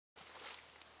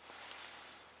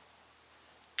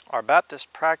Are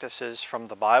Baptist practices from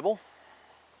the Bible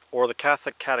or the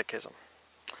Catholic Catechism?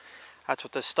 That's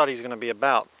what this study is going to be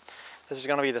about. This is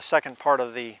going to be the second part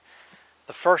of the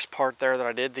first part there that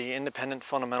I did, the Independent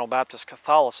Fundamental Baptist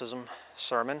Catholicism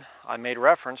sermon. I made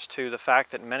reference to the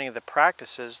fact that many of the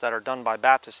practices that are done by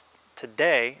Baptists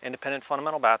today, Independent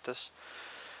Fundamental Baptists,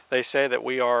 they say that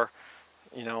we are,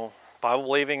 Bible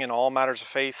believing in all matters of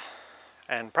faith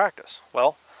and practice.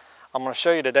 Well, I'm going to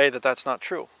show you today that that's not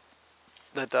true.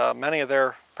 That many of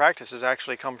their practices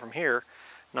actually come from here,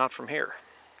 not from here.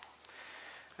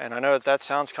 And I know that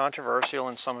sounds controversial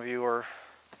and some of you are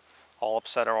all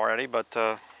upset already, but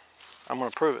I'm going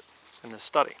to prove it in this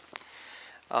study.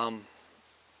 And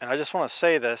I just want to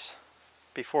say this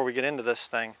before we get into this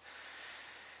thing,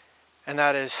 and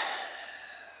that is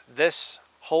this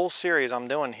whole series I'm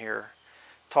doing here,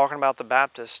 talking about the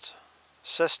Baptist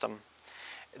system,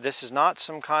 this is not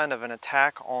some kind of an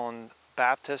attack on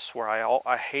Baptists where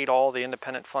I hate all the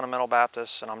independent fundamental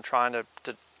Baptists and I'm trying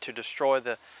to destroy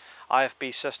the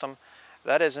IFB system.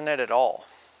 That isn't it at all.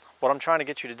 What I'm trying to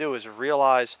get you to do is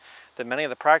realize that many of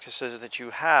the practices that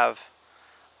you have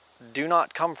do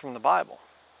not come from the Bible.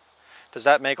 Does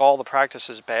that make all the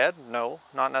practices bad? No,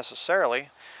 not necessarily.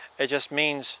 It just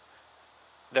means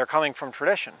they're coming from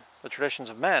tradition, the traditions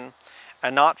of men,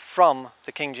 and not from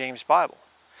the King James Bible.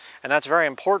 And that's very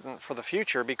important for the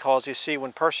future because you see,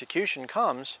 when persecution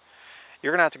comes,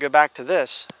 you're going to have to go back to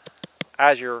this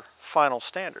as your final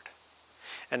standard.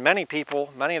 And many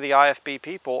people, many of the IFB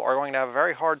people, are going to have a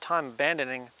very hard time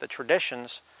abandoning the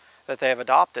traditions that they have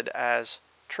adopted as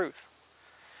truth.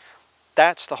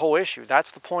 That's the whole issue.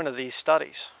 That's the point of these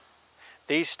studies.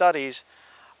 These studies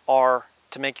are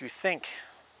to make you think.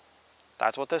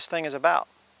 That's what this thing is about.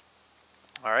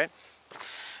 All right?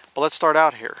 But let's start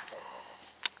out here.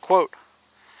 Quote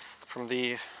from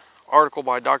the article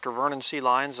by Dr. Vernon C.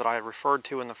 Lyons that I referred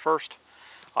to in the first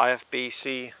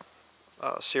IFBC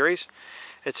series.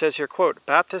 It says here, quote,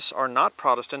 "Baptists are not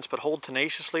Protestants, but hold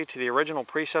tenaciously to the original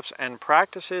precepts and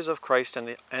practices of Christ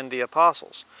and the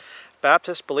apostles.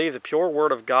 Baptists believe the pure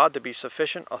word of God to be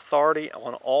sufficient authority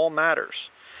on all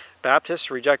matters. Baptists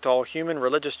reject all human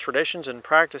religious traditions and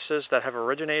practices that have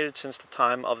originated since the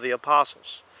time of the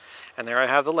apostles." And there I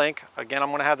have the link. Again,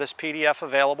 I'm going to have this PDF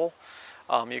available.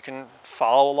 You can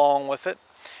follow along with it.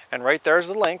 And right there's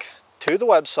the link to the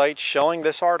website showing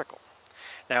this article.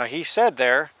 Now, he said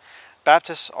there,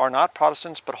 Baptists are not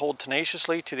Protestants, but hold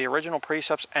tenaciously to the original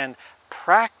precepts and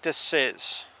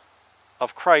practices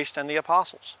of Christ and the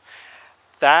apostles.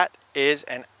 That is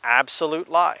an absolute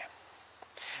lie.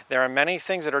 There are many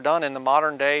things that are done in the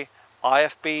modern day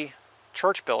IFB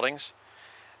church buildings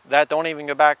that don't even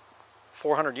go back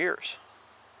 400 years,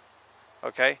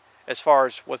 okay, as far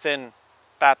as within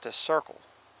Baptist circle,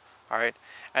 all right?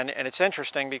 And it's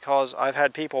interesting because I've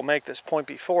had people make this point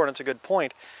before, and it's a good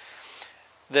point.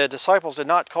 The disciples did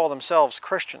not call themselves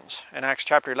Christians in Acts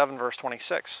chapter 11, verse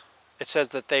 26. It says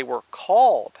that they were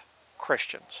called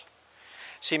Christians.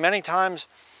 See, many times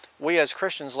we as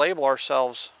Christians label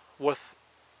ourselves with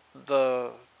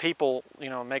the people,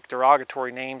 make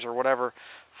derogatory names or whatever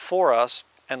for us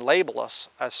and label us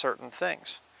as certain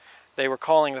things. They were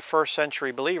calling the first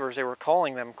century believers, they were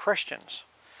calling them Christians.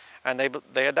 And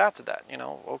they adapted that,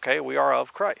 okay, we are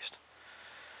of Christ.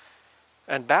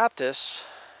 And Baptists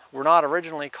were not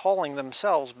originally calling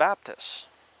themselves Baptists.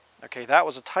 Okay, that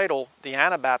was a title, the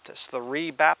Anabaptists, the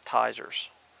re-baptizers.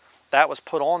 That was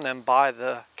put on them by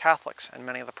the Catholics and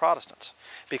many of the Protestants.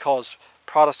 Because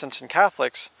Protestants and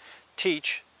Catholics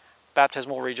teach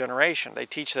baptismal regeneration. They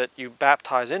teach that you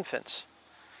baptize infants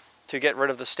to get rid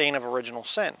of the stain of original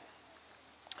sin.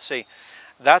 See,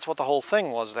 that's what the whole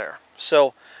thing was there.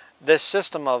 So this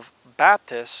system of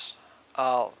Baptists,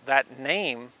 that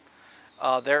name,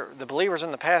 the believers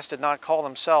in the past did not call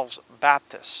themselves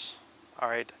Baptists. All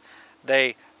right,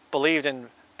 they believed in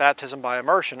baptism by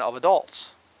immersion of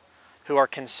adults who are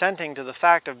consenting to the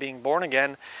fact of being born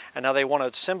again, and now they want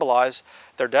to symbolize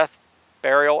their death,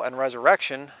 burial, and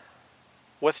resurrection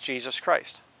with Jesus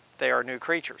Christ. They are new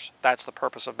creatures. That's the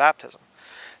purpose of baptism.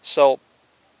 So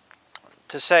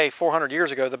to say 400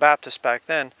 years ago, the Baptists back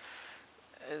then,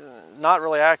 not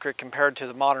really accurate compared to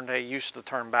the modern day use of the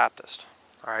term Baptist.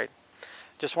 All right,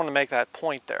 just want to make that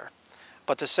point there.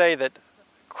 But to say that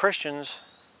Christians,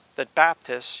 that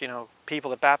Baptists, people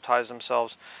that baptize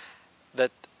themselves, that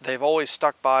they've always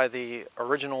stuck by the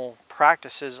original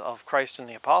practices of Christ and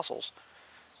the apostles,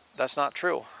 that's not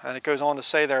true. And it goes on to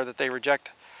say there that they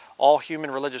reject all human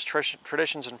religious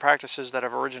traditions and practices that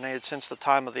have originated since the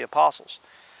time of the apostles.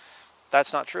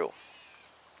 That's not true.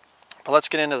 But let's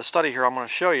get into the study here I'm going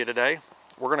to show you today.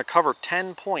 We're going to cover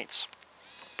 10 points.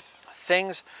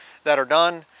 things that are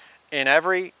done in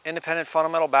every independent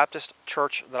fundamental Baptist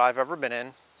church that I've ever been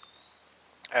in,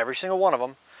 every single one of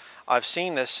them, I've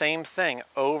seen this same thing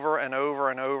over and over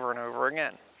and over and over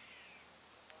again.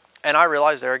 And I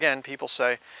realize there again, people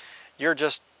say, you're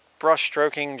just brush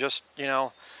stroking, just, you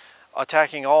know,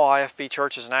 attacking all IFB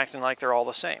churches and acting like they're all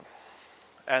the same.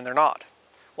 And they're not.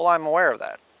 Well, I'm aware of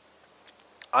that.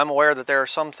 I'm aware that there are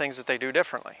some things that they do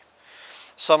differently.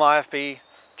 Some IFB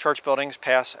church buildings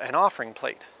pass an offering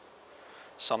plate.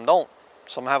 Some don't.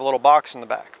 Some have a little box in the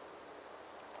back.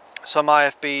 Some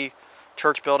IFB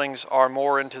church buildings are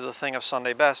more into the thing of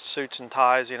Sunday best, suits and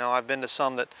ties. You know, I've been to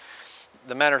some that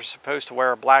the men are supposed to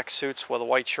wear black suits with a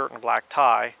white shirt and a black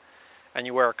tie, and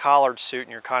you wear a collared suit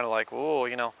and you're kind of like, whoa,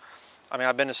 you know. I mean,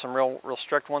 I've been to some real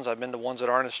strict ones. I've been to ones that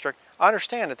aren't as strict. I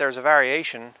understand that there's a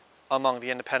variation among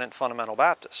the independent fundamental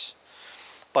Baptists.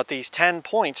 But these 10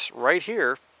 points right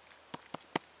here,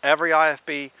 every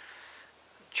IFB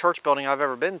church building I've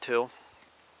ever been to,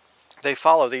 they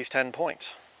follow these 10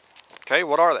 points. Okay,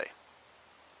 what are they?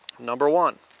 Number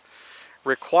 1,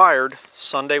 required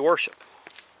Sunday worship.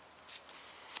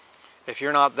 If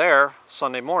you're not there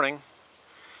Sunday morning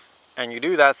and you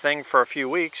do that thing for a few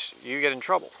weeks, you get in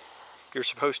trouble. You're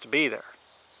supposed to be there,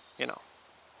 you know.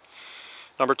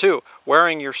 Number 2,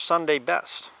 wearing your Sunday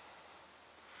best.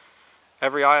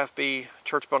 Every IFB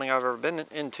church building I've ever been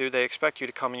into, they expect you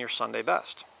to come in your Sunday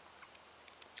best.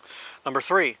 Number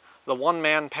 3, the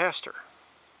one-man pastor.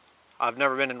 I've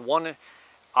never been in one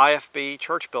IFB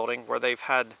church building where they've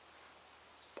had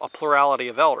a plurality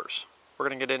of elders. We're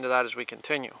going to get into that as we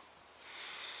continue.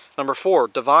 Number 4,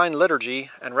 divine liturgy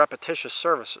and repetitious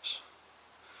services.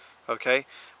 Okay,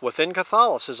 within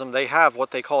Catholicism, they have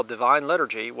what they call divine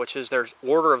liturgy, which is their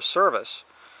order of service.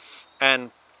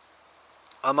 And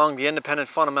among the independent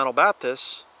fundamental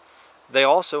Baptists, they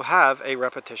also have a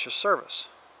repetitious service.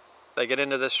 They get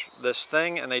into this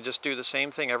thing and they just do the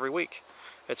same thing every week.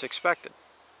 It's expected.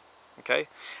 Okay,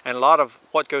 and a lot of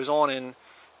what goes on in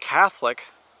Catholic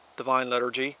divine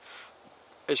liturgy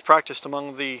is practiced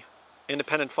among the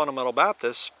independent fundamental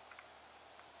Baptists,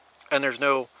 and there's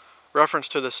no reference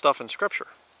to this stuff in Scripture.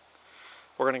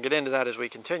 We're going to get into that as we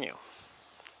continue.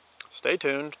 Stay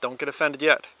tuned. Don't get offended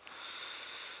yet.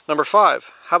 Number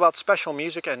 5, how about special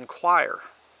music and choir?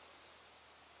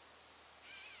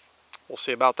 We'll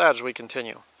see about that as we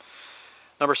continue.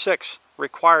 Number 6,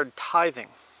 required tithing.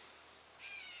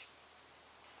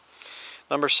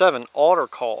 Number 7, altar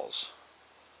calls.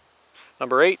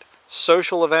 Number 8,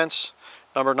 social events.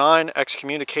 Number 9,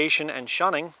 excommunication and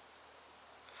shunning.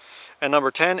 And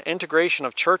number 10, integration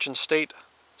of church and state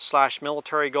 /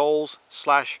 military goals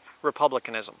 /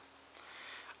 republicanism.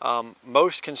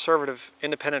 Most conservative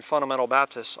independent fundamental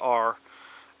Baptists are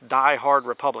die-hard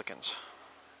Republicans.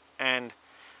 And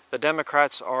the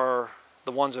Democrats are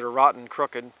the ones that are rotten and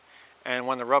crooked. And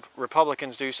when the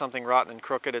Republicans do something rotten and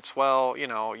crooked, it's, well, you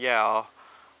know, yeah,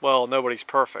 well, nobody's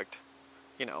perfect.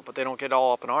 You know, but they don't get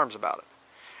all up in arms about it.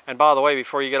 And by the way,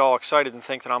 before you get all excited and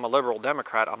think that I'm a liberal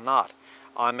Democrat, I'm not.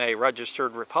 I'm a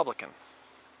registered Republican.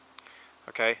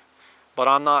 Okay? But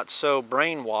I'm not so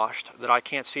brainwashed that I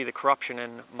can't see the corruption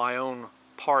in my own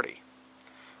party.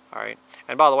 Alright?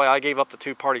 And by the way, I gave up the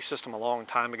two-party system a long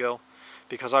time ago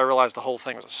because I realized the whole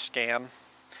thing was a scam.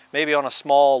 Maybe on a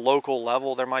small local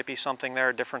level there might be something there,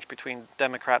 a difference between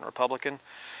Democrat and Republican.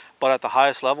 But at the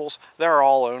highest levels, they're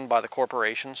all owned by the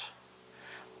corporations.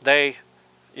 They,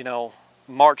 you know,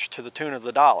 march to the tune of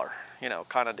the dollar, you know,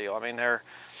 kind of deal. I mean,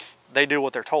 they do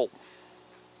what they're told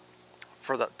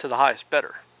to the highest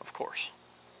bidder, of course.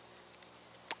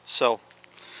 So,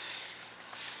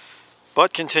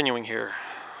 but continuing here,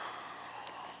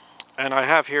 and I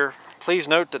have here, please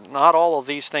note that not all of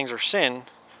these things are sin,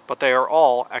 but they are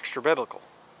all extra biblical.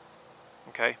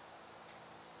 Okay,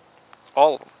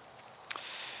 all of them.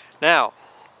 Now,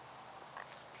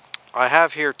 I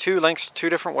have here 2 links to 2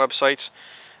 different websites.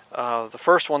 The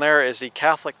first one there is the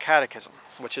Catholic Catechism,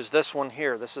 which is this one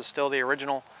here. This is still the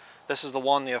original. This is the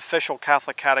one, the official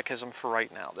Catholic Catechism for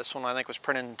right now. This one I think was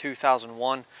printed in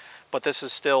 2001, but this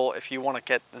is still, if you want to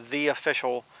get the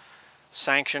official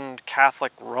sanctioned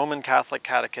Catholic, Roman Catholic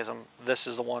Catechism, this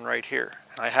is the one right here.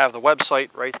 And I have the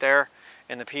website right there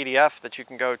in the PDF that you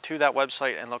can go to that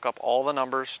website and look up all the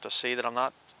numbers to see that I'm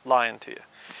not lying to you.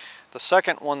 The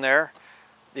second one there,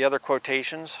 the other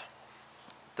quotations,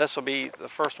 this will be, the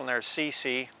first one there is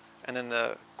CC, and then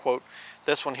the quote,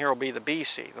 this one here will be the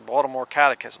BC, the Baltimore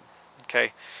Catechism,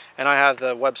 okay? And I have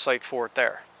the website for it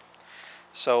there.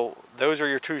 So those are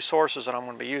your 2 sources that I'm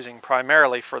going to be using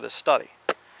primarily for this study.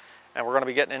 And we're going to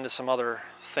be getting into some other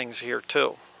things here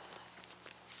too.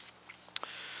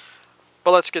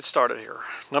 But let's get started here.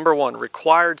 Number 1,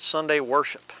 required Sunday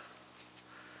worship.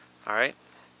 All right.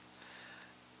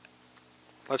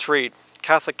 Let's read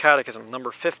Catholic Catechism, number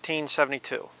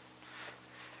 1572.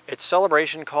 Its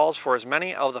celebration calls for as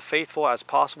many of the faithful as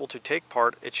possible to take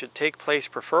part. It should take place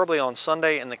preferably on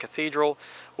Sunday in the cathedral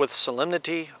with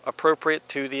solemnity appropriate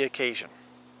to the occasion.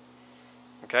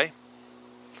 Okay?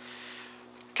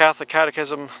 Catholic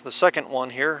Catechism, the second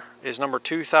one here, is number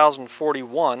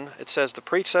 2041. It says the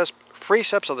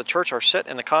precepts of the Church are set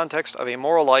in the context of a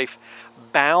moral life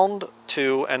bound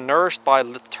to and nourished by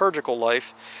liturgical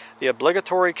life. The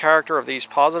obligatory character of these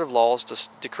positive laws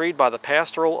decreed by the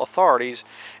pastoral authorities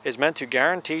is meant to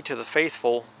guarantee to the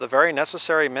faithful the very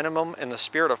necessary minimum in the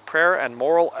spirit of prayer and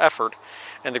moral effort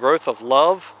and the growth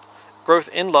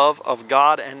in love of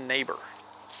God and neighbor.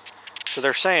 So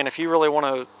they're saying if you really want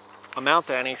to amount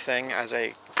to anything as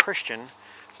a Christian,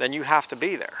 then you have to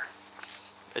be there.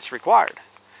 It's required.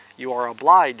 You are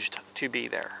obliged to be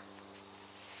there.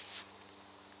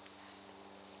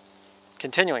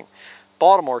 Continuing,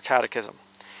 Baltimore Catechism.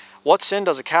 What sin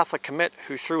does a Catholic commit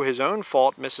who through his own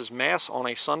fault misses Mass on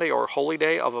a Sunday or holy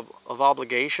day of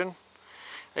obligation?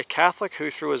 A Catholic who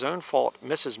through his own fault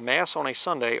misses Mass on a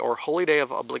Sunday or holy day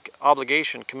of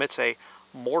obligation commits a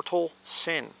mortal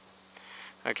sin.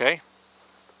 Okay?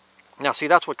 Now see,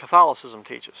 that's what Catholicism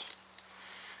teaches.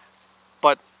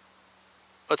 But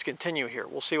let's continue here.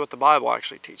 We'll see what the Bible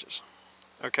actually teaches.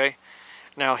 Okay?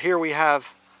 Now here we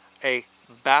have a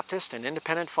Baptist, an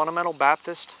independent fundamental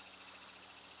Baptist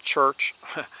church,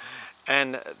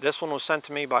 and this one was sent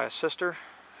to me by a sister,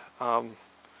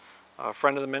 a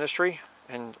friend of the ministry,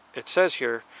 and it says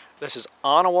here, this is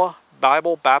Ottawa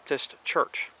Bible Baptist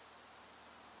Church.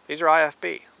 These are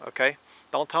IFB, okay?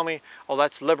 Don't tell me, oh,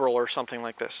 that's liberal or something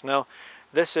like this. No,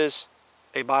 this is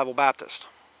a Bible Baptist.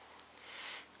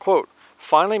 Quote,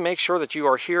 finally make sure that you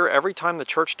are here every time the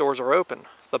church doors are open.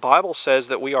 The Bible says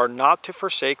that we are not to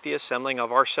forsake the assembling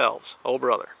of ourselves. Oh,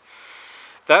 brother.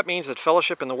 That means that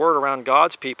fellowship in the Word around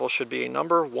God's people should be a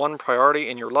number one priority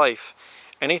in your life.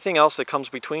 Anything else that comes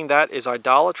between that is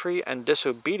idolatry and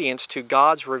disobedience to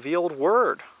God's revealed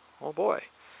Word. Oh, boy.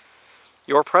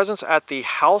 Your presence at the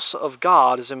house of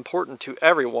God is important to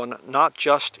everyone, not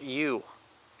just you.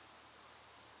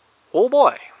 Oh,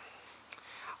 boy.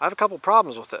 I have a couple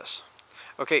problems with this.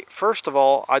 Okay, first of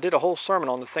all, I did a whole sermon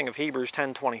on the thing of Hebrews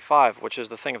 10:25, which is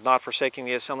the thing of not forsaking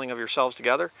the assembling of yourselves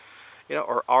together,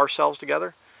 or ourselves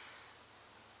together.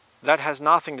 That has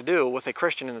nothing to do with a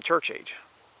Christian in the church age,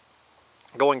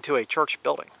 going to a church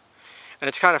building. And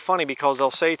it's kind of funny because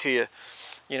they'll say to you,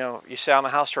 you say, I'm a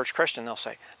house church Christian, they'll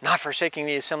say, not forsaking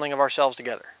the assembling of ourselves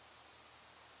together.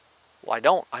 Well, I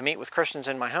don't. I meet with Christians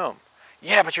in my home.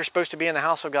 Yeah, but you're supposed to be in the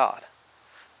house of God.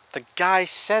 The guy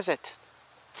says it.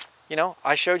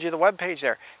 I showed you the webpage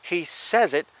there. He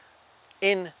says it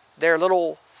in their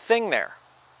little thing there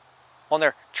on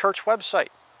their church website.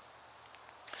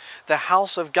 The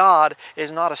house of God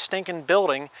is not a stinking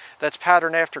building that's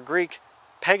patterned after Greek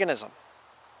paganism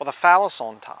with a phallus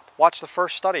on top. Watch the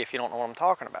first study if you don't know what I'm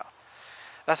talking about.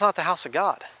 That's not the house of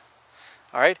God.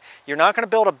 All right? You're not going to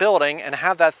build a building and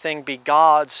have that thing be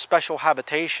God's special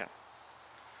habitation.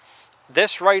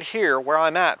 This right here, where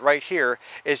I'm at right here,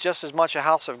 is just as much a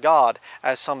house of God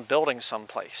as some building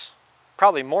someplace.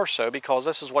 Probably more so because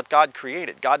this is what God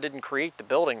created. God didn't create the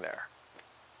building there.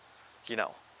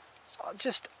 It's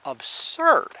just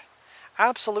absurd.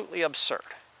 Absolutely absurd.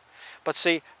 But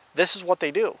see, this is what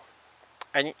they do.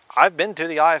 And I've been to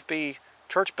the IFB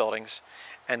church buildings,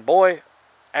 and boy,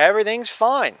 everything's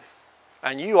fine.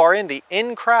 And you are in the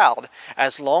in crowd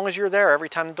as long as you're there every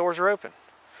time the doors are open.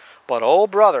 But oh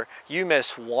brother, you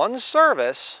miss one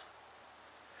service,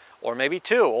 or maybe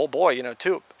two, oh boy,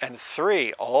 2 and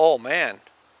 3, oh man.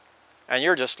 And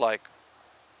you're just like,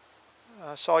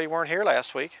 I saw you weren't here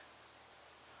last week.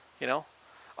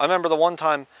 I remember the one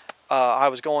time I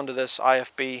was going to this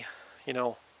IFB,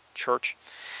 church,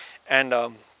 and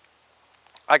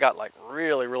I got like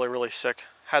really, really, really sick,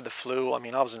 had the flu. I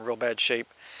mean, I was in real bad shape,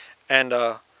 and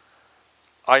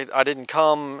I didn't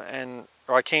come,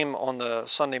 or I came on the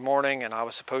Sunday morning, and I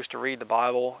was supposed to read the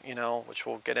Bible, which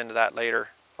we'll get into that later,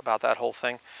 about that whole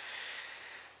thing.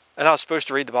 And I was supposed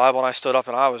to read the Bible, and I stood up,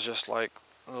 and I was just like,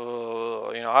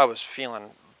 I was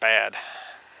feeling bad.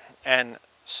 And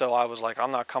so I was like,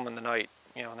 I'm not coming tonight.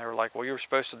 And they were like, well, you were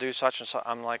supposed to do such and such.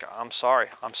 I'm like, I'm sorry,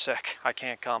 I'm sick, I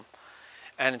can't come.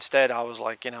 And instead I was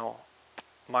like,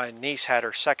 my niece had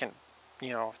her second,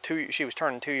 she was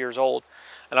turning 2 years old.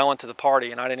 And I went to the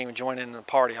party, and I didn't even join in the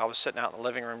party. I was sitting out in the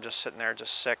living room, just sitting there,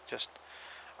 just sick.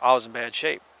 I was in bad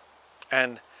shape.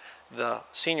 And the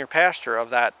senior pastor of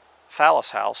that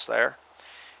phallus house there,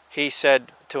 he said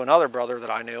to another brother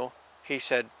that I knew, he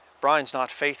said, Brian's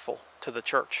not faithful to the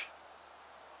church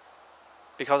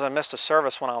because I missed a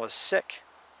service when I was sick.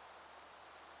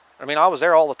 I mean, I was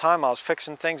there all the time. I was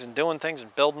fixing things and doing things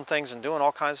and building things and doing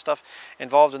all kinds of stuff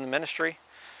involved in the ministry,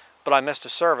 but I missed a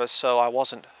service, so I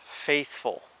wasn't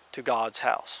faithful to God's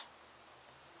house.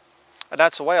 And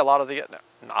that's the way a lot of the,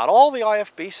 not all the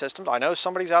IFB systems, I know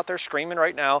somebody's out there screaming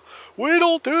right now, we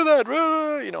don't do that,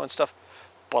 you know, and stuff,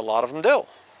 but a lot of them do.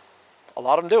 A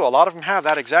lot of them do. A lot of them have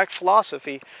that exact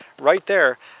philosophy right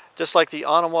there, just like the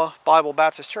Ottawa Bible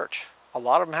Baptist Church. A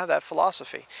lot of them have that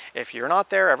philosophy. If you're not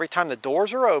there every time the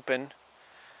doors are open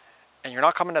and you're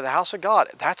not coming to the house of God,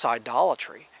 that's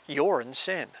idolatry. You're in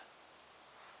sin.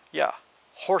 Yeah,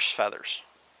 horse feathers.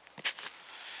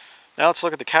 Now let's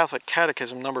look at the Catholic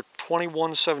Catechism, number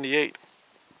 2178.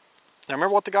 Now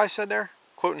remember what the guy said there?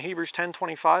 Quoting Hebrews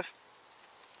 10:25.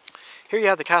 Here you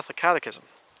have the Catholic Catechism.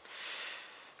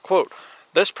 Quote,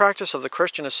 this practice of the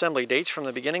Christian assembly dates from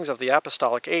the beginnings of the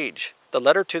apostolic age. The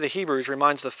letter to the Hebrews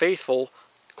reminds the faithful,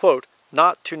 quote,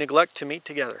 not to neglect to meet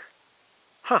together.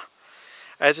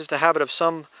 As is the habit of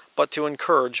some, but to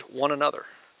encourage one another.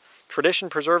 Tradition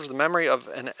preserves the memory of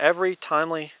an ever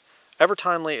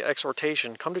timely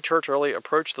exhortation. Come to church early,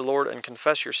 approach the Lord and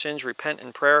confess your sins, repent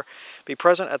in prayer, be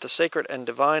present at the sacred and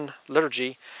divine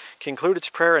liturgy, conclude its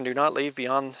prayer and do not leave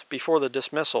before the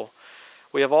dismissal.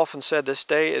 We have often said this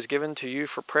day is given to you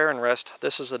for prayer and rest.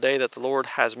 This is the day that the Lord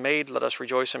has made. Let us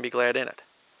rejoice and be glad in it.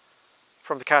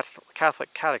 From the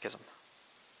Catholic Catechism.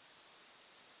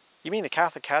 You mean the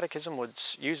Catholic Catechism would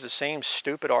use the same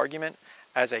stupid argument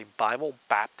as a Bible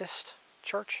Baptist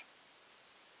church?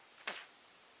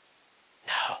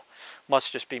 No,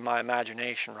 must just be my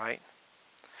imagination, right?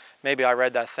 Maybe I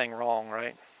read that thing wrong,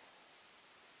 right?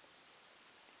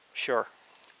 Sure.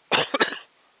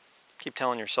 Keep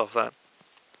telling yourself that.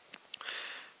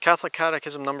 Catholic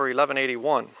Catechism number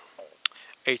 1181.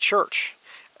 A church,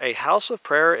 a house of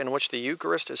prayer in which the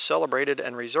Eucharist is celebrated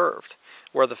and reserved,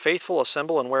 where the faithful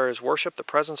assemble and where is worshipped the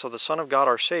presence of the Son of God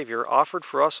our Savior, offered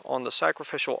for us on the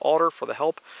sacrificial altar for the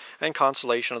help and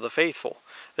consolation of the faithful.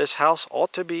 This house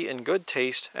ought to be in good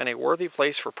taste and a worthy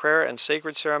place for prayer and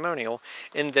sacred ceremonial.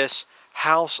 In this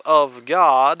house of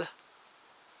God,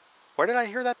 where did I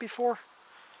hear that before?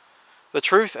 The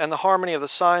truth and the harmony of the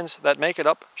signs that make it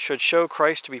up should show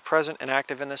Christ to be present and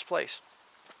active in this place.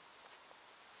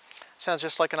 Sounds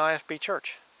just like an IFB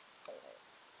church.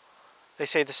 They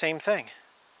say the same thing.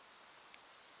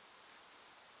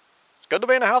 It's good to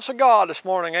be in the house of God this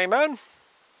morning, amen?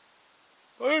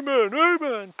 Amen,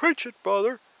 amen. Preach it,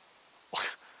 brother.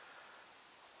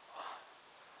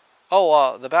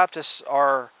 The Baptists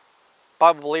are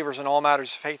Bible believers in all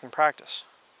matters of faith and practice.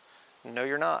 No,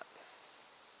 you're not.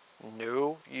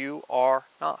 No, you are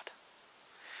not.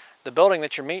 The building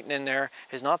that you're meeting in there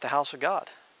is not the house of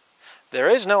God. There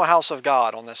is no house of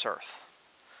God on this earth.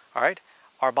 All right?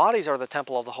 Our bodies are the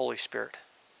temple of the Holy Spirit.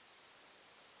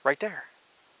 Right there.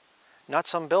 Not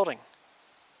some building.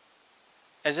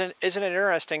 Isn't it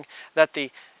interesting that the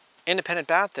independent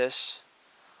Baptists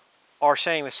are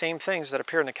saying the same things that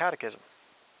appear in the Catechism?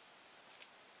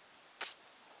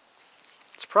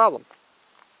 It's a problem.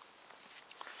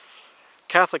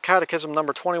 Catholic Catechism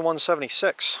number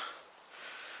 2176.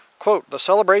 Quote, the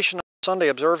celebration of Sunday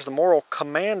observes the moral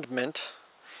commandment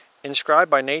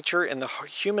inscribed by nature in the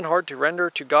human heart to render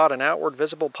to God an outward,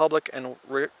 visible, public, and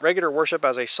regular worship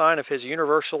as a sign of His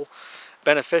universal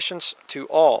beneficence to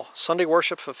all. Sunday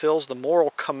worship fulfills the moral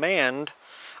command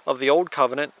of the Old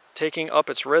Covenant, taking up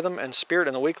its rhythm and spirit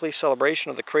in the weekly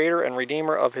celebration of the Creator and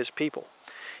Redeemer of His people.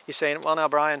 You're saying, well now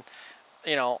Brian,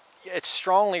 you know, it's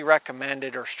strongly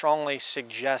recommended or strongly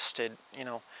suggested, you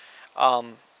know,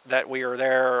 that we are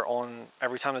there on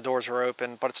every time the doors are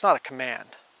open, but it's not a command,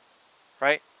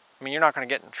 right? I mean, you're not going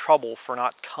to get in trouble for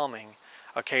not coming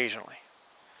occasionally.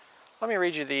 Let me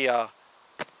read you the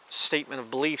statement of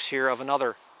beliefs here of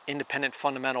another independent,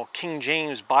 fundamental, King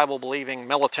James, Bible-believing,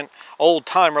 militant,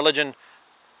 old-time religion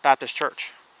Baptist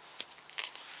church.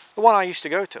 The one I used to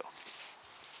go to.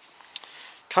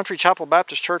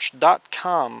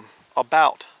 CountryChapelBaptistChurch.com,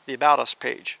 about, the About Us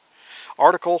page.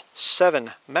 Article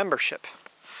 7, Membership.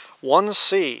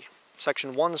 1C,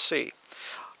 Section 1C.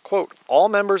 Quote, all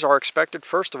members are expected,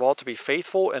 first of all, to be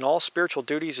faithful in all spiritual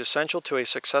duties essential to a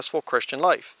successful Christian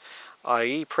life,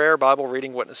 i.e. prayer, Bible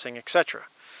reading, witnessing, etc.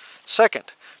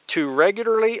 Second, to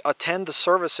regularly attend the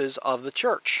services of the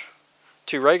church,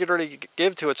 to regularly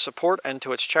give to its support and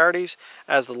to its charities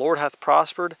as the Lord hath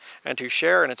prospered, and to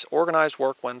share in its organized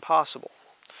work when possible.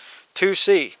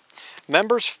 2C,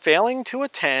 members failing to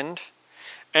attend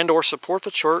and or support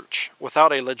the church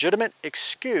without a legitimate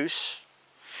excuse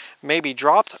may be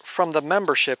dropped from the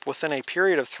membership within a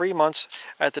period of 3 months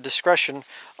at the discretion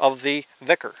of the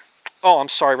vicar. Oh, I'm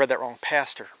sorry, I read that wrong.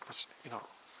 Pastor.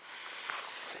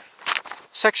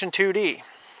 Section 2D.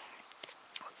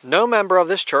 No member of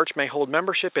this church may hold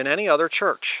membership in any other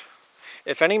church.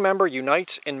 If any member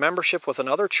unites in membership with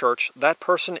another church, that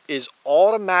person is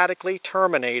automatically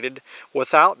terminated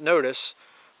without notice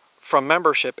from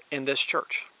membership in this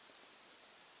church.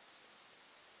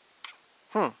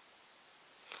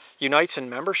 Unites in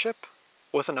membership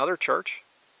with another church?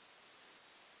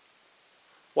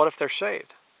 What if they're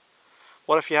saved?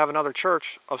 What if you have another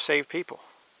church of saved people?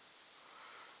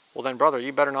 Well then, brother,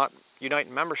 you better not unite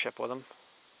in membership with them.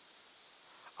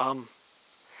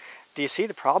 Do you see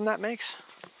the problem that makes?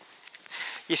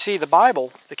 You see, the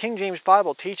Bible, the King James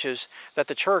Bible teaches that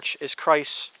the church is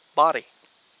Christ's body.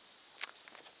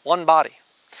 One body.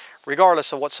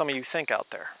 Regardless of what some of you think out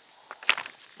there.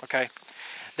 Okay?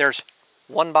 There's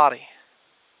one body.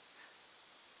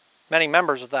 Many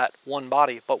members of that one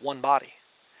body, but one body.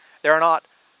 There are not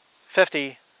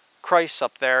 50 Christs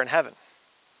up there in heaven.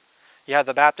 You have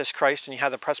the Baptist Christ, and you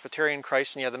have the Presbyterian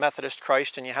Christ, and you have the Methodist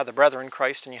Christ, and you have the Brethren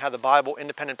Christ, and you have the Bible,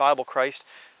 Independent Bible Christ.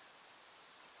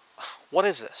 What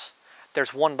is this?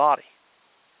 There's one body,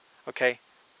 okay,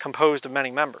 composed of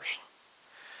many members.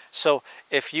 So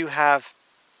if you have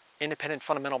Independent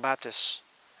Fundamental Baptists,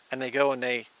 and they go and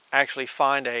they actually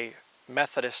find a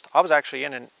Methodist, I was actually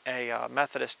in a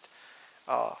Methodist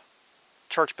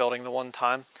church building the one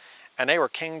time, and they were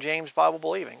King James Bible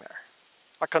believing there.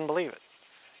 I couldn't believe it,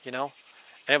 you know.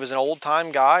 And it was an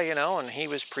old-time guy, you know, and he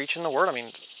was preaching the word. I mean,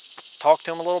 talked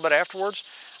to him a little bit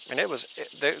afterwards. I mean,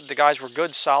 the guys were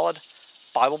good, solid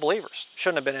Bible believers.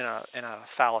 Shouldn't have been in a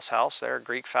phallus house there, a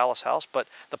Greek phallus house. But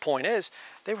the point is,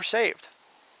 they were saved.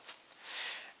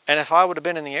 And if I would have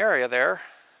been in the area there,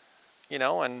 you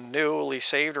know, and newly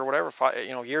saved or whatever,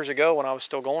 years ago when I was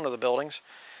still going to the buildings,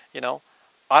 you know,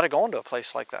 I'd have gone to a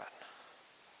place like that.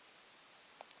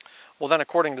 Well, then,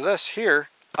 according to this here,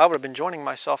 I would have been joining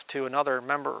myself to another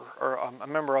member, or a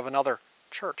member of another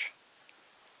church.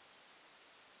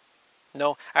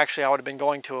 No, actually, I would have been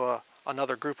going to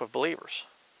another group of believers.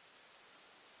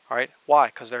 All right, why?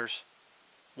 Because there's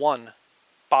one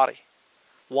body,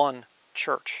 one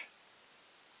church,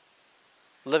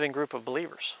 living group of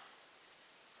believers.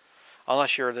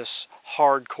 Unless you're this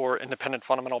hardcore Independent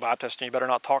Fundamental Baptist, and you better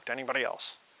not talk to anybody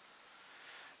else.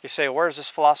 You say, where does this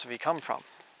philosophy come from?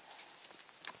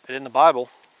 It's in the Bible.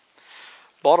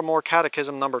 Baltimore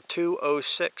Catechism number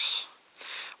 206.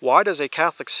 Why does a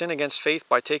Catholic sin against faith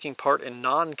by taking part in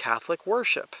non-Catholic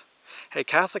worship? A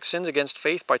Catholic sins against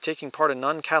faith by taking part in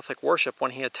non-Catholic worship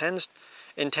when he intends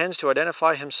to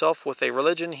identify himself with a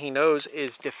religion he knows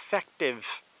is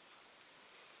defective.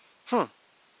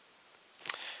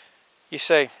 You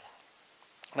say,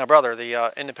 now brother,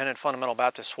 the Independent Fundamental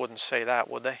Baptists wouldn't say that,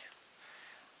 would they?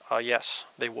 Yes,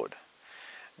 they would.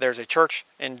 There's a church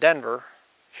in Denver,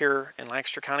 here in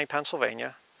Lancaster County,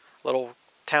 Pennsylvania, little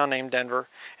town named Denver.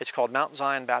 It's called Mount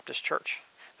Zion Baptist Church.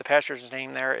 The pastor's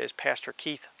name there is Pastor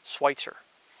Keith Schweitzer.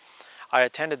 I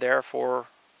attended there for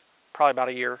probably about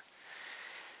a year.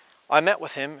 I met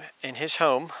with him in his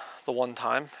home the one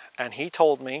time, and he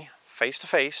told me face to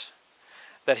face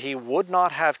that he would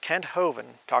not have Kent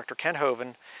Hovind, Dr. Kent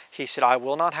Hovind. He said, I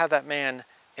will not have that man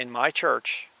in my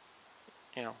church,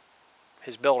 you know,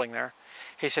 his building there.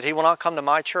 He said he will not come to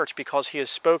my church because he has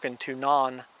spoken to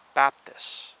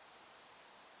non-Baptists.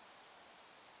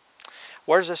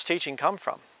 Where does this teaching come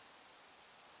from?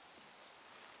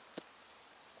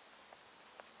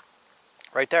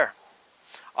 Right there.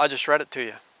 I just read it to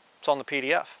you. It's on the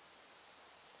PDF.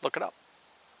 Look it up.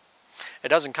 It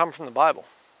doesn't come from the Bible.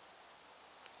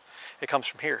 It comes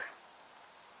from here.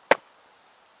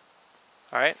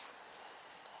 All right?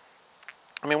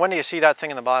 I mean, when do you see that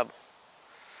thing in the Bible?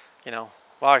 You know,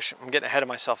 well, I'm getting ahead of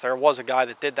myself. There was a guy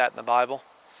that did that in the Bible,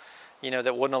 you know,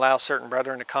 that wouldn't allow certain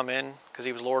brethren to come in because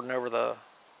he was lording over the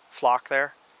flock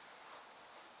there.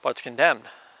 But it's condemned.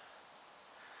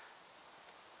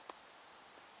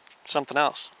 Something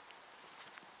else.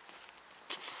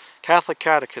 Catholic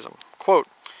Catechism. Quote,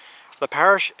 the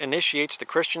parish initiates the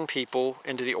Christian people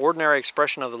into the ordinary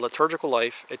expression of the liturgical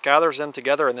life. It gathers them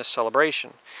together in this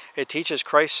celebration. It teaches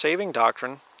Christ's saving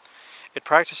doctrine. It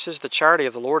practices the charity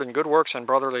of the Lord in good works and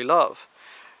brotherly love.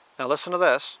 Now listen to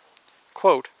this.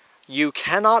 Quote, you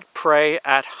cannot pray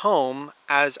at home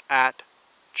as at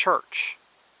church,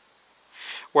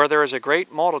 where there is a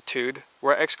great multitude,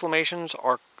 where exclamations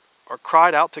are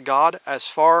cried out to God as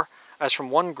far as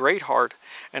from one great heart,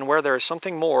 and where there is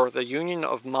something more, the union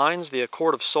of minds, the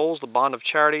accord of souls, the bond of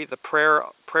charity, the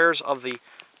prayers of the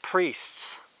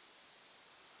priests.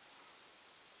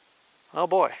 Oh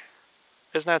boy,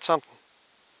 isn't that something?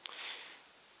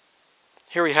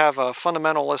 Here we have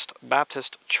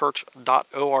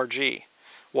fundamentalistbaptistchurch.org,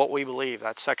 what we believe,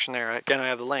 that section there. Again, I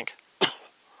have the link.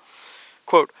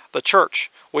 Quote, the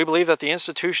church. We believe that the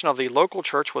institution of the local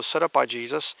church was set up by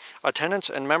Jesus. Attendance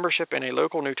and membership in a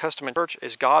local New Testament church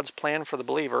is God's plan for the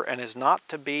believer and is not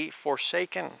to be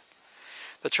forsaken.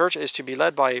 The church is to be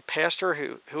led by a pastor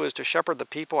who is to shepherd the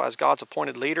people as God's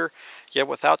appointed leader, yet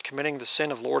without committing the sin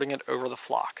of lording it over the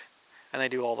flock. And they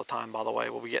do all the time, by the way.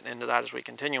 We'll be getting into that as we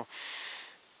continue.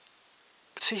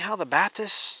 But see how the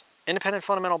Baptists, independent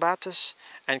fundamental Baptists,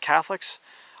 and Catholics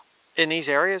in these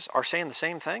areas are saying the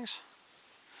same things?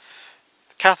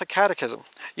 Catholic Catechism.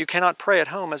 You cannot pray at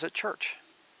home as at church.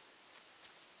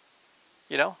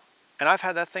 You know? And I've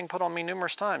had that thing put on me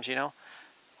numerous times, you know.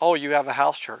 Oh, you have a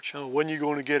house church. Oh, when are you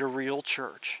going to get a real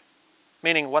church?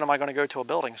 Meaning, when am I going to go to a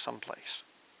building someplace?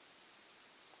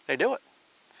 They do it.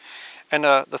 And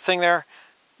the thing there,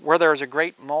 where there is a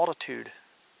great multitude.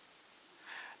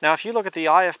 Now, if you look at the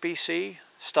IFBC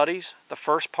studies, the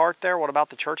first part there, what about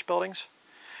the church buildings?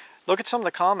 Look at some of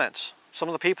the comments. Some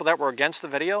of the people that were against the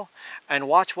video, and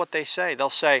watch what they say. They'll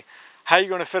say, how are you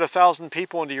going to fit 1,000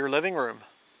 people into your living room?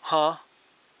 Huh?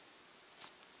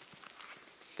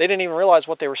 They didn't even realize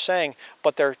what they were saying,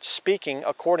 but they're speaking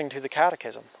according to the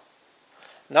Catechism,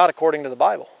 not according to the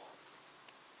Bible.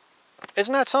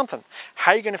 Isn't that something?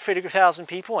 How are you going to fit 1,000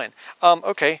 people in?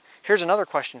 Okay, here's another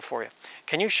question for you.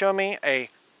 Can you show me a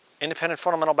independent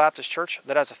fundamental Baptist church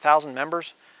that has 1,000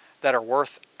 members that are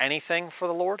worth anything for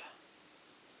the Lord?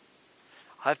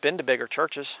 I've been to bigger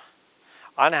churches.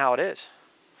 I know how it is.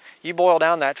 You boil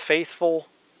down the faithful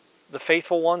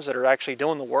ones that are actually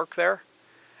doing the work there,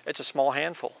 it's a small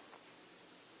handful.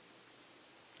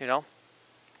 You know?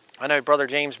 I know Brother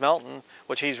James Melton,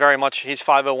 which he's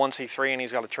 501c3 and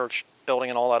he's got a church building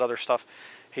and all that other stuff.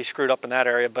 He screwed up in that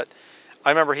area, but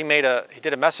I remember he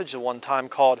did a message at one time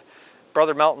called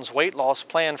Brother Melton's Weight Loss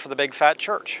Plan for the Big Fat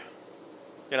Church.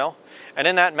 You know? And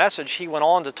in that message, he went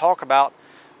on to talk about,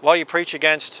 well, you preach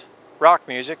against rock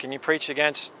music, and you preach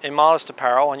against immodest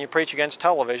apparel, and you preach against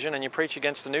television, and you preach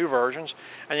against the new versions,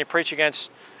 and you preach against,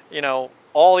 you know,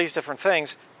 all these different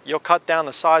things. You'll cut down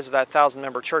the size of that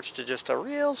 1,000-member church to just a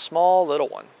real small little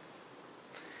one.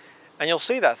 And you'll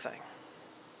see that thing.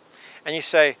 And you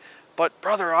say, but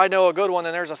brother, I know a good one,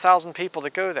 and there's 1,000 people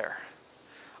that go there.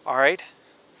 All right?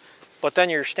 But then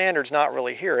your standard's not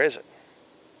really here, is it?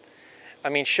 I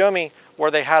mean, show me where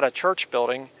they had a church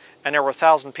building and there were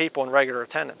 1,000 people in regular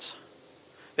attendance.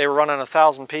 They were running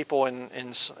 1,000 people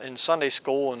in Sunday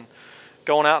school and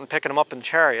going out and picking them up in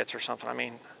chariots or something. I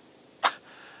mean,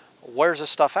 where's this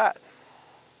stuff at?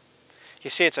 You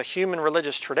see, it's a human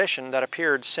religious tradition that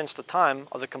appeared since the time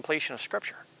of the completion of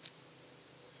Scripture.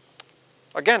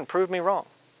 Again, prove me wrong.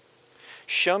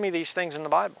 Show me these things in the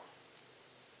Bible.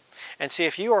 And see,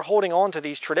 if you are holding on to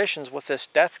these traditions with this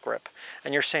death grip,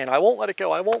 and you're saying, I won't let it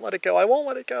go, I won't let it go, I won't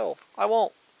let it go, I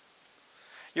won't.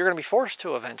 You're going to be forced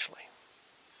to eventually.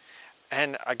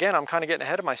 And again, I'm kind of getting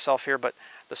ahead of myself here, but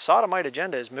the sodomite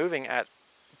agenda is moving at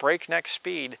breakneck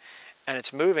speed, and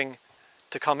it's moving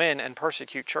to come in and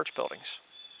persecute church buildings.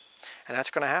 And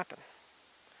that's going to happen.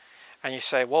 And you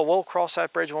say, well, we'll cross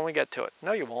that bridge when we get to it.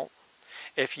 No, you won't.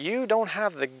 If you don't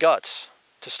have the guts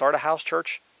to start a house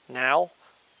church now,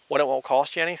 when it won't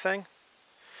cost you anything,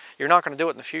 you're not going to do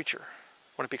it in the future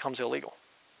when it becomes illegal.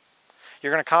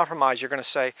 You're going to compromise. You're going to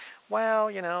say,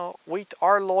 well, you know,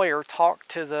 our lawyer talked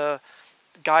to the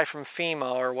guy from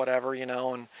FEMA or whatever, you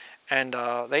know, and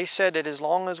they said that as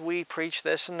long as we preach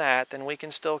this and that, then we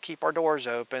can still keep our doors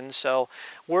open, so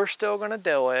we're still going to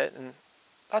do it. And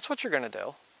that's what you're going to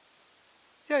do.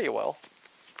 Yeah, you will.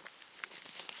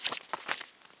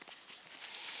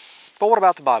 But what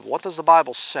about the Bible? What does the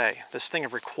Bible say? This thing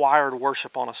of required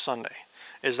worship on a Sunday.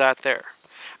 Is that there?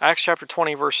 Acts chapter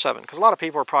 20, verse 7. Because a lot of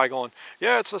people are probably going,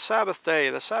 yeah, it's the Sabbath day,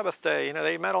 you know,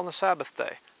 they met on the Sabbath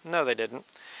day. No, they didn't.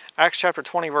 Acts chapter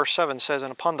 20, verse 7 says,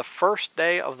 and upon the first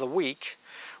day of the week,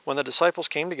 when the disciples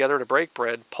came together to break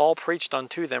bread, Paul preached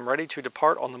unto them, ready to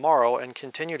depart on the morrow, and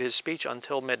continued his speech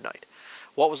until midnight.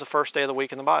 What was the first day of the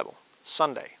week in the Bible?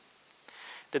 Sunday.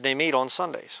 Did they meet on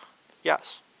Sundays?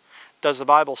 Yes. Does the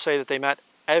Bible say that they met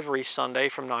every Sunday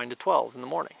from 9 to 12 in the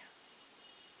morning?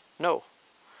 No.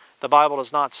 The Bible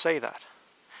does not say that.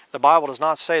 The Bible does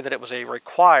not say that it was a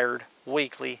required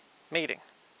weekly meeting.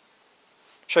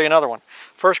 Show you another one.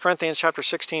 1 Corinthians chapter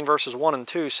 16 verses 1 and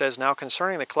 2 says, now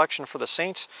concerning the collection for the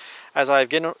saints, as I have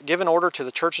given order to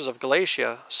the churches of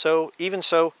Galatia, even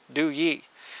so do ye.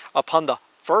 Upon the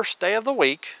first day of the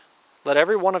week, let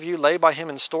every one of you lay by him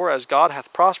in store as God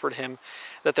hath prospered him,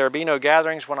 that there be no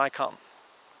gatherings when I come.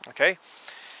 Okay?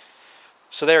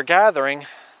 So they're gathering,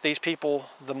 these people,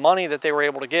 the money that they were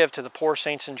able to give to the poor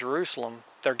saints in Jerusalem,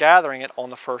 they're gathering it on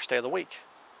the first day of the week.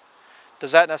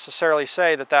 Does that necessarily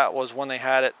say that that was when they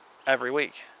had it every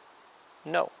week?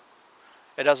 No.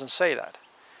 It doesn't say that.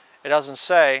 It doesn't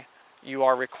say you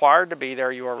are required to be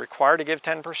there, you are required to give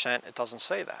 10%. It doesn't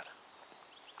say that.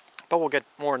 But we'll get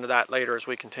more into that later as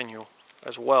we continue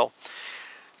as well.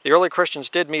 The early Christians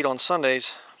did meet on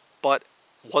Sundays, but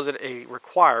was it a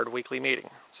required weekly meeting?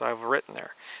 So I've written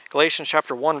there. Galatians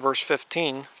chapter 1 verse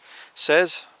 15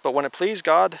 says, "But when it pleased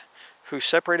God, who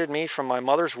separated me from my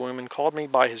mother's womb and called me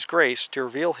by his grace to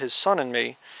reveal his Son in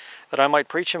me, that I might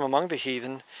preach him among the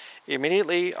heathen,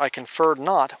 immediately I conferred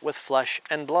not with flesh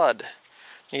and blood.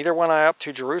 Neither went I up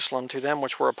to Jerusalem to them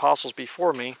which were apostles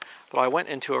before me, but I went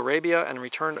into Arabia and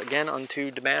returned again unto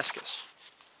Damascus."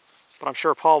 But I'm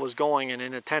sure Paul was going and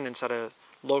in attendance at a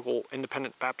local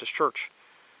independent Baptist church.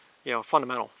 You know,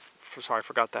 fundamental. Sorry, I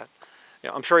forgot that. You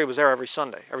know, I'm sure he was there every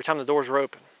Sunday, every time the doors were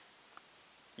open.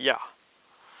 Yeah.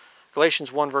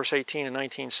 Galatians 1 verse 18 and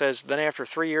 19 says, "Then after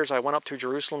 3 years I went up to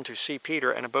Jerusalem to see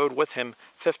Peter, and abode with him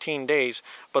 15 days,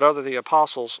 but other the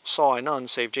apostles saw I none,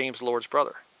 save James the Lord's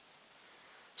brother."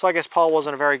 So I guess Paul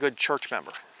wasn't a very good church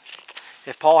member.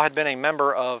 If Paul had been a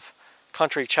member of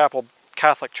Country Chapel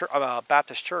Catholic Church,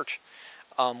 Baptist Church,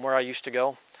 where I used to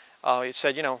go, it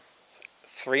said, you know,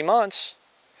 3 months,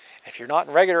 if you're not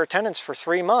in regular attendance for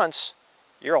 3 months,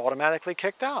 you're automatically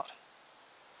kicked out.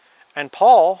 And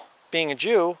Paul, being a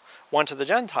Jew, went to the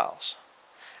Gentiles.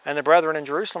 And the brethren in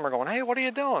Jerusalem are going, "Hey, what are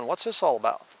you doing? What's this all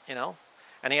about?" You know?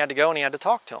 And he had to go and he had to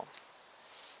talk to them.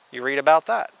 You read about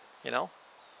that, you know?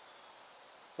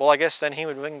 Well, I guess then he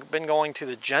would have been going to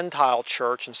the Gentile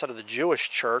church instead of the Jewish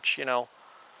church, you know,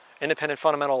 independent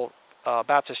fundamental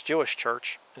Baptist Jewish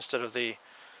church, instead of the,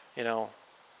 you know,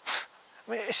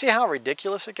 I mean, see how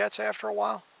ridiculous it gets after a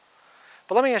while?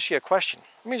 But let me ask you a question.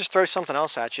 Let me just throw something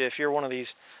else at you. If you're one of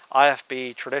these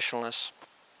IFB traditionalists,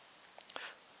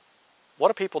 what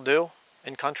do people do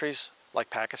in countries like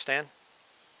Pakistan,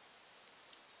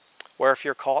 where if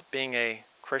you're caught being a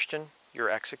Christian, you're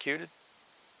executed?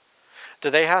 Do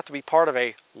they have to be part of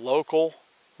a local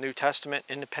New Testament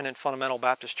independent fundamental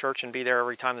Baptist church and be there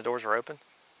every time the doors are open?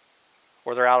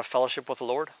 Or they're out of fellowship with the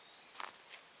Lord?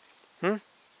 What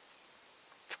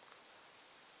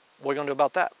are you going to do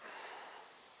about that?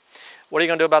 What are you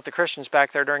going to do about the Christians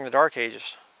back there during the Dark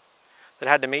Ages that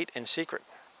had to meet in secret,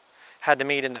 had to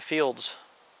meet in the fields,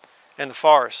 in the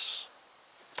forests,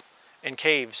 in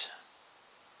caves?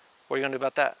 What are you going to do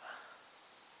about that?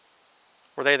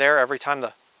 Were they there every time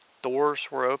the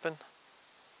doors were open?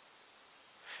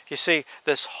 You see,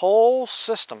 this whole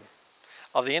system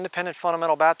of the independent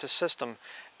fundamental Baptist system,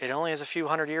 it only is a few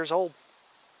hundred years old.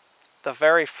 The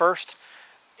very first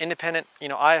independent, you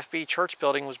know, IFB church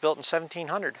building was built in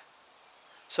 1700.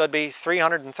 So it'd be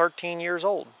 313 years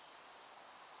old.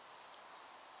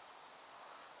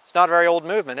 It's not a very old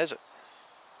movement, is it?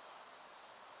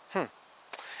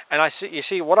 And you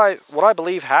see what I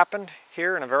believe happened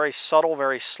here in a very subtle,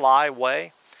 very sly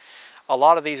way. A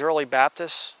lot of these early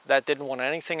Baptists that didn't want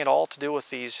anything at all to do with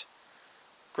these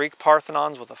Greek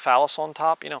Parthenons with a phallus on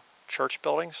top, you know, church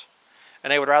buildings,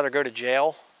 and they would rather go to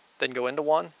jail than go into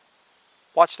one.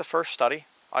 Watch the first study.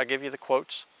 I'll give you the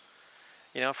quotes,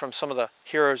 you know, from some of the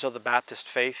heroes of the Baptist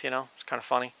faith, you know. It's kind of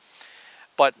funny.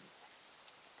 But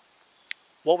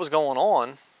what was going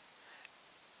on,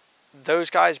 those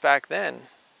guys back then,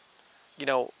 you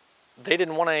know, they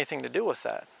didn't want anything to do with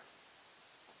that.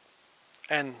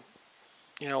 And,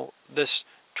 you know, this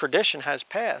tradition has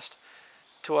passed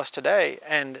to us today.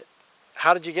 And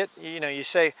how did you get, you know, you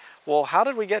say, well, how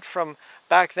did we get from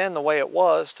back then the way it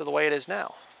was to the way it is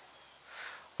now?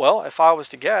 Well, if I was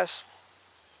to guess,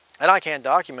 and I can't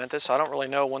document this, I don't really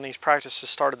know when these practices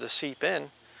started to seep in,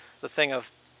 the thing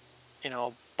of, you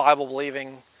know,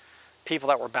 Bible-believing people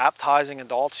that were baptizing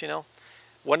adults, you know,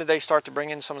 when did they start to bring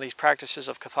in some of these practices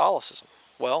of Catholicism?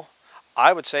 Well,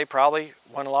 I would say probably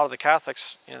when a lot of the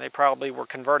Catholics, you know, they probably were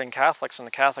converting Catholics, and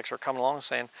the Catholics were coming along and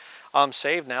saying, "I'm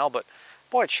saved now, but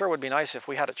boy, it sure would be nice if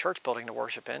we had a church building to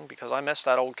worship in, because I miss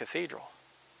that old cathedral.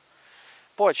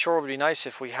 Boy, it sure would be nice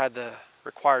if we had the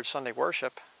required Sunday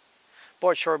worship.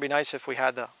 Boy, it sure would be nice if we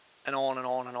had the," and on and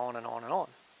on and on and on and on.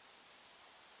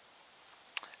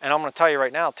 And I'm going to tell you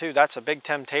right now, too, that's a big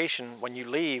temptation when you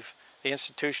leave the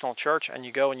institutional church and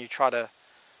you go and you try to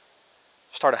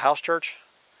start a house church.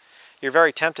 You're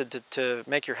very tempted to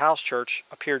make your house church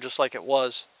appear just like it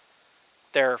was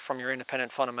there from your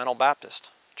independent fundamental Baptist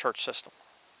church system.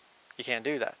 You can't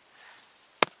do that.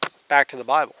 Back to the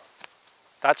Bible.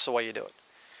 That's the way you do it.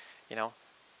 You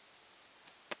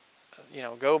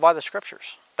know, go by the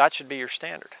scriptures. That should be your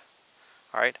standard.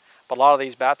 All right? But a lot of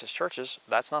these Baptist churches,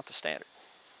 that's not the standard.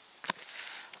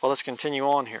 Well, let's continue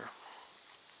on here.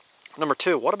 Number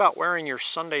 2, what about wearing your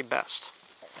Sunday best?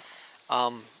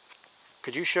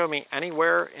 Could you show me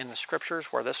anywhere in the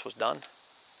scriptures where this was done?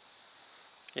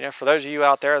 You know, for those of you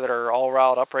out there that are all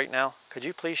riled up right now, could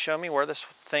you please show me where this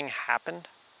thing happened?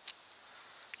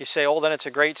 You say, oh, then it's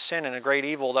a great sin and a great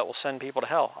evil that will send people to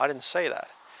hell. I didn't say that.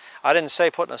 I didn't say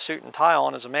putting a suit and tie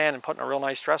on as a man and putting a real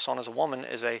nice dress on as a woman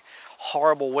is a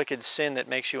horrible, wicked sin that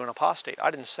makes you an apostate. I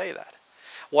didn't say that.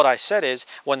 What I said is,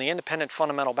 when the independent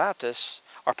fundamental Baptists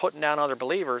are putting down other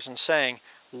believers and saying,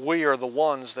 we are the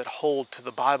ones that hold to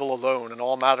the Bible alone in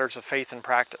all matters of faith and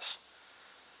practice.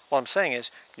 What I'm saying is,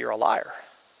 you're a liar.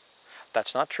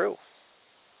 That's not true.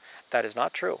 That is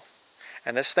not true.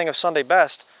 And this thing of Sunday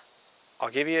best,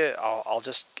 I'll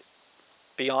just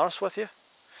be honest with you.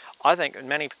 I think in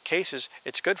many cases,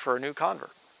 it's good for a new convert.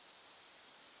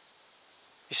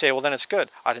 You say, well, then it's good.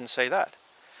 I didn't say that.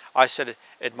 I said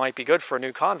it might be good for a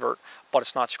new convert, but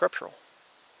it's not scriptural.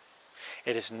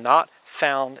 It is not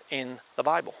found in the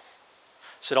Bible.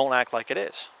 So don't act like it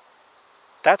is.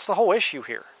 That's the whole issue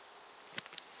here.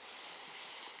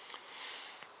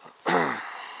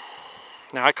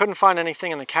 Now, I couldn't find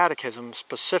anything in the Catechism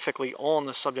specifically on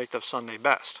the subject of Sunday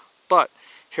best. But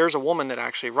here's a woman that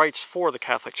actually writes for the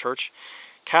Catholic Church,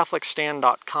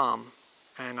 CatholicStand.com,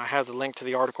 and I have the link to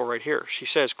the article right here. She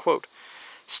says, quote,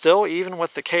 still, even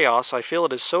with the chaos, I feel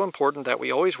it is so important that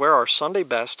we always wear our Sunday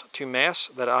best to Mass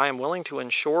that I am willing to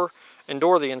endure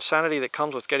the insanity that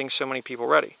comes with getting so many people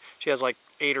ready. She has like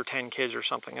 8 or 10 kids or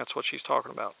something. That's what she's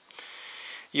talking about.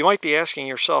 You might be asking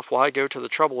yourself why I go to the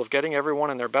trouble of getting everyone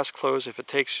in their best clothes if it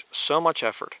takes so much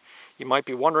effort. You might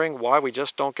be wondering why we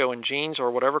just don't go in jeans or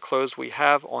whatever clothes we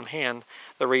have on hand.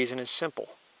 The reason is simple.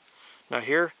 Now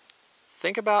here,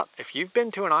 think about, if you've been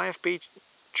to an IFB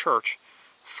church,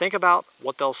 think about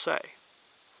what they'll say.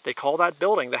 They call that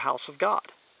building the house of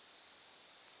God.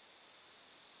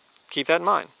 Keep that in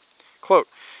mind. Quote,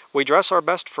 we dress our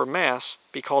best for Mass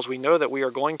because we know that we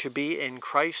are going to be in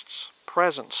Christ's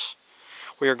presence.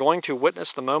 We are going to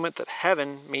witness the moment that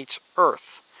heaven meets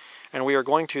earth, and we are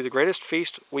going to the greatest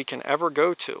feast we can ever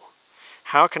go to.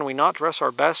 How can we not dress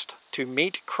our best to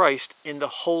meet Christ in the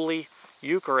Holy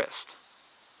Eucharist?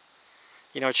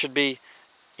 You know, it should be,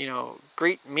 you know,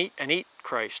 greet, meet, and eat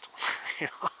Christ.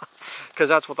 Because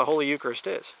that's what the Holy Eucharist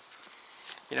is.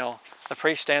 You know, the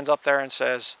priest stands up there and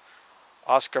says,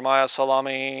 Oscar Maya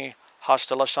Salami,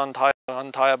 Hastala Shantaya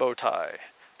Antaya Botai,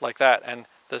 like that, and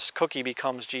this cookie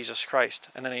becomes Jesus Christ,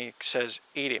 and then he says,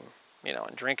 eat him, you know,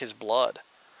 and drink his blood,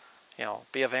 you know,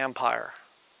 be a vampire,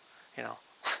 you know.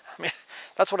 I mean,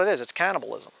 that's what it is. It's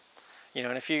cannibalism, you know.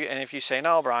 And if you say,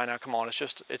 no, Brian, now come on,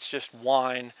 it's just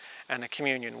wine and a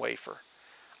communion wafer.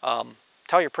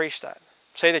 Tell your priest that.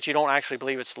 Say that you don't actually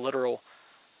believe it's the literal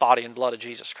body and blood of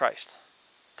Jesus Christ.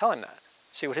 Tell him that.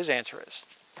 See what his answer is.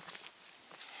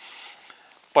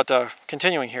 But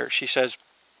continuing here, she says,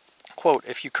 quote,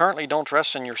 if you currently don't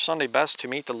dress in your Sunday best to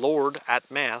meet the Lord at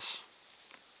Mass,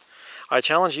 I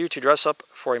challenge you to dress up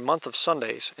for a month of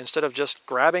Sundays instead of just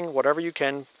grabbing whatever you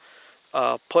can,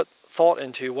 put thought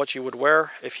into what you would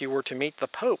wear if you were to meet the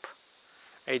Pope,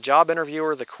 a job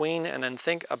interviewer, the Queen, and then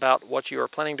think about what you are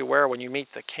planning to wear when you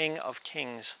meet the King of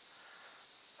Kings.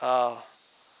 I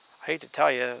hate to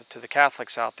tell you, to the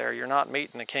Catholics out there, you're not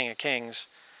meeting the King of Kings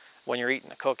when you're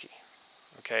eating a cookie.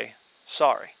 Okay?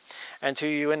 Sorry. And to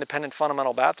you independent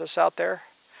fundamental Baptists out there,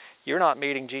 you're not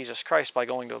meeting Jesus Christ by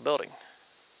going to a building.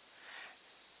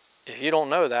 If you don't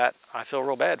know that, I feel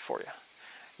real bad for you.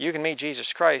 You can meet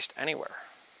Jesus Christ anywhere.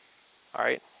 All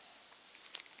right?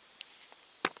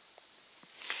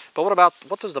 But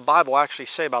what does the Bible actually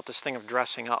say about this thing of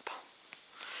dressing up?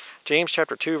 James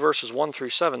chapter 2 verses 1 through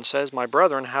 7 says, my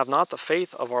brethren, have not the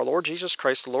faith of our Lord Jesus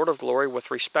Christ, the Lord of glory, with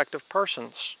respect of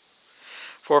persons.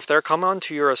 For if there come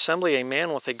unto your assembly a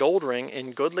man with a gold ring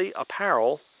in goodly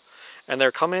apparel, and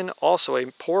there come in also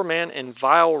a poor man in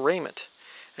vile raiment,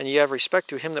 and ye have respect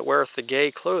to him that weareth the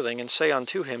gay clothing, and say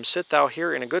unto him, sit thou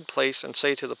here in a good place, and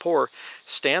say to the poor,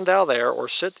 stand thou there, or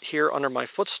sit here under my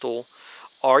footstool,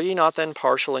 are ye not then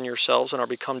partial in yourselves, and are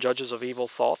become judges of evil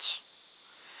thoughts?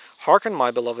 Hearken,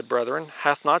 my beloved brethren,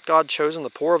 hath not God chosen the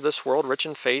poor of this world rich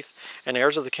in faith, and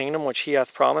heirs of the kingdom which he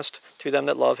hath promised to them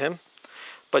that love him?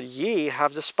 But ye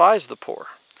have despised the poor.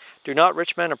 Do not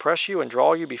rich men oppress you and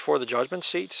draw you before the judgment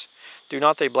seats? Do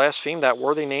not they blaspheme that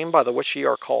worthy name by the which ye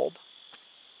are called?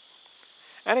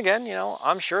 And again, you know,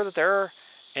 I'm sure that there are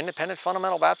independent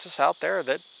fundamental Baptists out there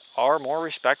that are more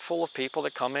respectful of people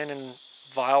that come in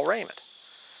vile raiment.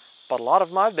 But a lot of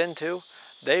them I've been to,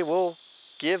 they will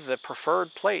give the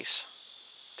preferred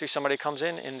place to somebody who comes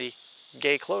in the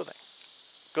gay clothing,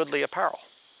 goodly apparel,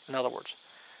 in other words.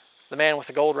 The man with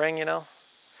the gold ring, you know,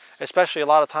 especially a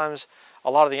lot of times,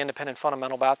 a lot of the independent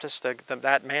fundamental Baptists,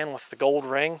 that man with the gold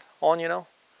ring on, you know,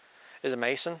 is a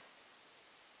Mason.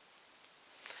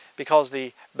 Because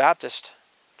the Baptist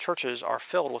churches are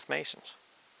filled with Masons.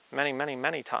 Many, many,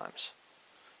 many times.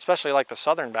 Especially like the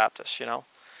Southern Baptists, you know.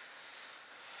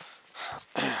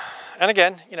 And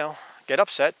again, you know, get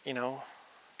upset, you know,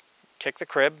 kick the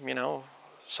crib, you know,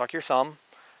 suck your thumb,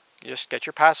 just get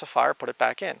your pacifier, put it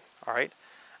back in, all right?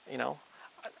 You know,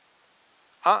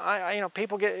 you know,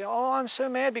 people get, oh, I'm so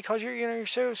mad because you're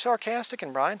so sarcastic.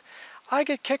 And Brian, I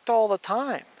get kicked all the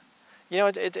time. You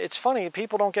know, it's funny,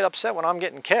 people don't get upset when I'm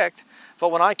getting kicked,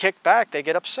 but when I kick back, they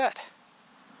get upset.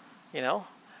 You know,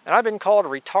 and I've been called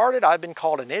retarded, I've been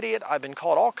called an idiot, I've been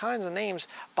called all kinds of names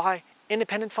by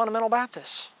independent fundamental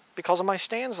Baptists because of my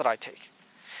stands that I take.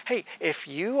 Hey, if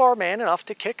you are man enough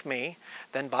to kick me,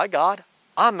 then by God,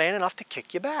 I'm man enough to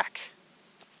kick you back.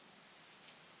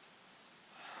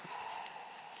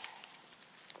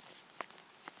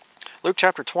 Luke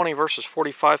chapter 20, verses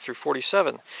 45 through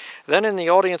 47. Then in the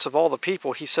audience of all the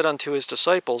people he said unto his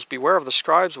disciples, Beware of the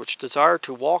scribes which desire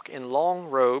to walk in long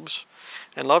robes,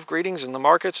 and love greetings in the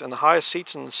markets, and the highest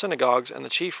seats in the synagogues, and the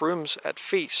chief rooms at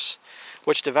feasts,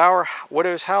 which devour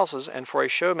widows' houses, and for a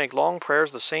show make long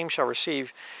prayers, the same shall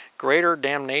receive greater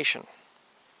damnation.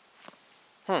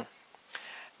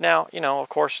 Now, you know, of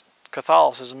course,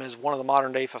 Catholicism is one of the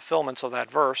modern day fulfillments of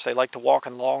that verse. They like to walk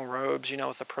in long robes, you know,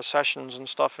 with the processions and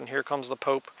stuff, and here comes the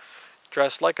Pope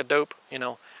dressed like a dope, you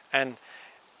know, and,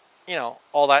 you know,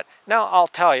 all that. Now, I'll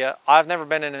tell you, I've never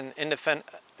been in an independent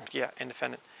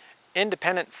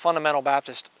fundamental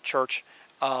Baptist church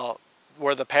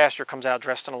where the pastor comes out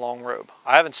dressed in a long robe.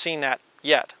 I haven't seen that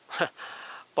yet.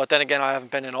 But then again, I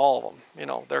haven't been in all of them. You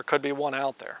know, there could be one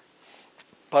out there.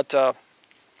 But a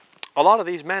lot of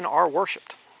these men are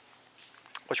worshipped,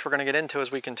 which we're going to get into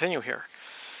as we continue here.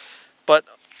 But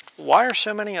why are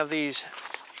so many of these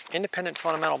independent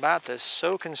fundamental Baptists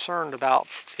so concerned about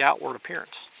the outward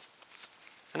appearance?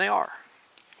 And they are.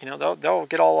 You know, they'll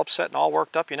get all upset and all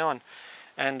worked up, you know,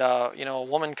 and you know, a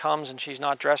woman comes and she's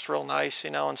not dressed real nice, you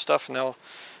know, and stuff, and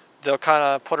they'll kind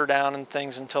of put her down and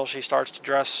things until she starts to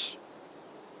dress,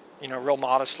 you know, real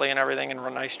modestly and everything, in a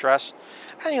nice dress.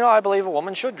 And, you know, I believe a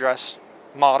woman should dress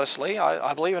modestly.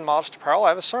 I believe in modest apparel. I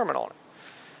have a sermon on it.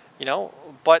 You know,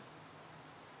 but,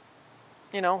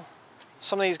 you know,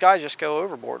 some of these guys just go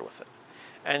overboard with it.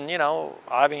 And, you know,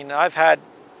 I mean, I've had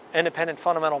independent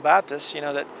fundamental Baptists, you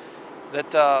know, that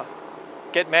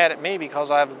get mad at me because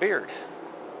I have a beard.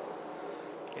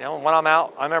 You know, when I'm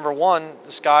out, I remember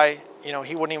this guy, you know,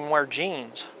 he wouldn't even wear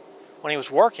jeans when he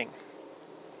was working.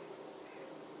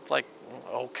 Like,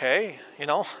 okay, you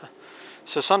know.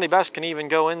 So Sunday best can even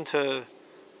go into,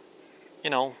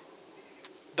 you know,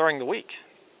 during the week.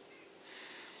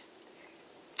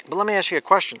 But let me ask you a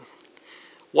question.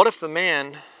 What if the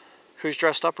man who's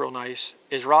dressed up real nice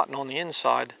is rotten on the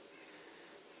inside,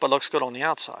 but looks good on the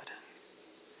outside?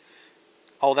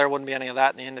 Oh, there wouldn't be any of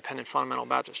that in the independent fundamental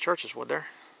Baptist churches, would there?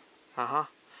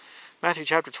 Matthew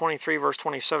chapter 23, verse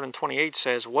 27 and 28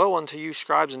 says, Woe unto you,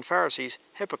 scribes and Pharisees,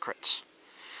 hypocrites!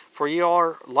 For ye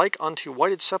are like unto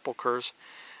whited sepulchres,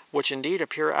 which indeed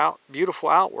appear beautiful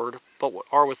outward, but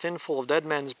are within full of dead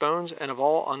men's bones and of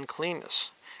all uncleanness.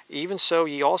 Even so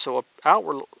ye also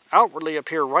outwardly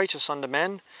appear righteous unto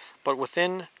men, but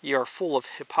within ye are full of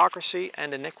hypocrisy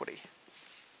and iniquity.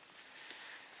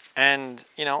 And,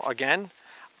 you know, again,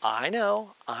 I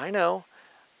know,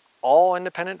 all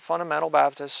independent fundamental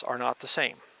Baptists are not the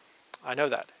same. I know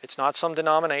that. It's not some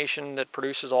denomination that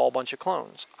produces all a bunch of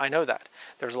clones. I know that.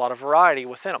 There's a lot of variety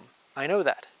within them. I know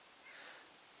that.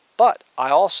 But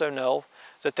I also know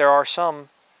that there are some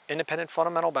independent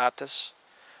fundamental Baptists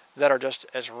that are just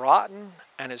as rotten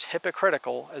and as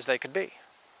hypocritical as they could be.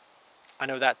 I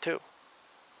know that too.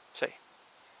 See?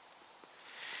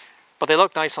 But they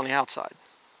look nice on the outside.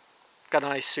 Got a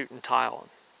nice suit and tie on.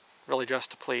 Really dressed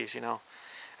to please, you know.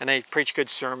 And they preach good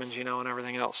sermons, you know, and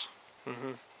everything else.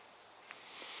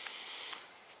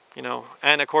 You know,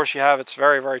 and of course it's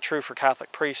very, very true for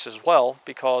Catholic priests as well,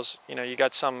 because, you know, you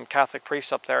got some Catholic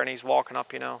priest up there and he's walking up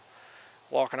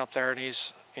there and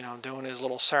he's, you know, doing his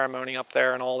little ceremony up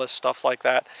there and all this stuff like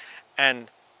that. And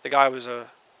the guy is a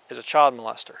child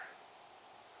molester.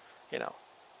 You know,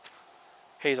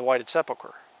 he's a whited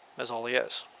sepulchre. That's all he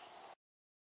is.